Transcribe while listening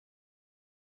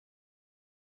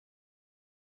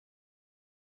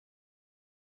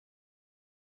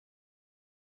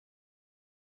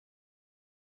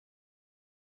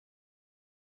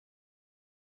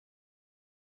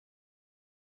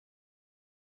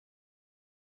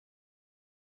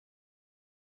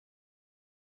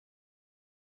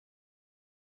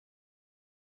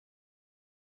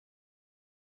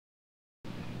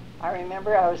I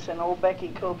remember I was in old Becky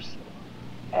Cope's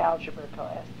algebra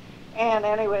class. And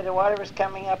anyway, the water was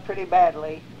coming up pretty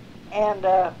badly, and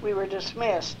we were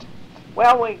dismissed.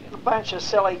 Well, a bunch of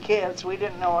silly kids, we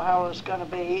didn't know how it was going to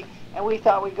be, and we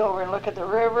thought we'd go over and look at the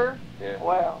river. Yeah.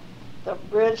 Well, the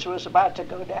bridge was about to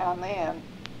go down then.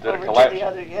 Did over it collapse? to the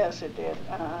other, yes, it did.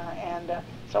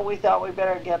 So we thought we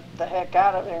better get the heck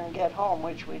out of there and get home,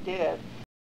 which we did.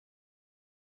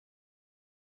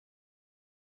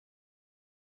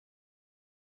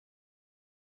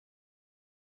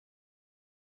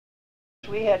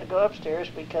 We had to go upstairs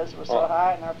because it was so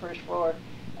high on our first floor.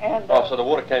 And so the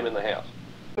water came in the house.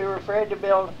 we were afraid to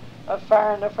build a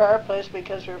fire in the fireplace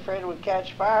because we were afraid it would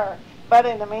catch fire. But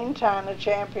in the meantime, the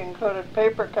Champion Coated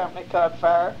Paper Company caught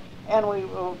fire, and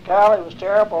oh, golly, it was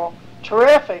terrible.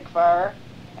 Terrific fire,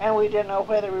 and we didn't know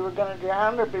whether we were going to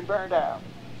drown or be burned out.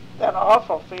 That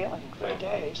awful feeling for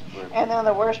days. And then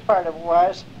the worst part of it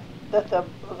was that the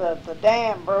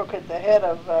dam broke at the head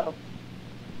of the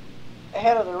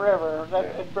river. That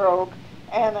it broke,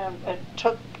 and it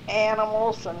took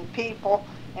animals and people,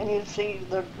 and you'd see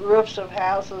the roofs of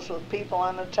houses with people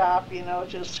on the top, you know,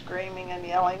 just screaming and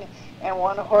yelling. And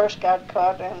one horse got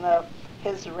caught, and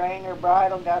his rein or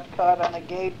bridle got caught on a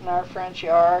gate in our front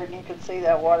yard, and you could see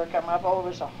that water come up. Oh, it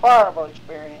was a horrible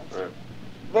experience. Right.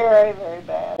 Very, very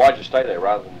bad. Why'd you stay there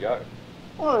rather than go?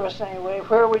 Well, there wasn't any way.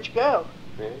 Where would you go?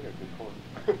 Yeah, good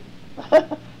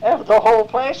point. The whole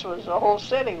place was, the whole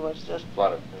city was just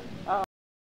Flooded.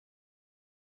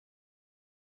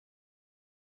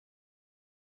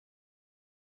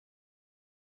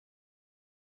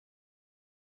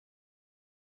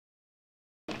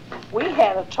 We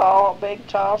had a big,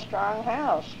 tall, strong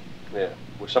house. Yeah.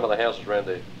 Were some of the houses around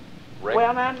the ring?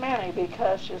 Well, not many,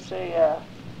 because you see,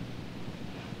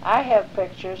 I have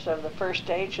pictures of the first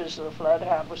stages of the flood,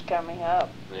 how it was coming up.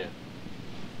 Yeah.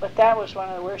 But that was one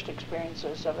of the worst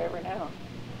experiences I've ever known.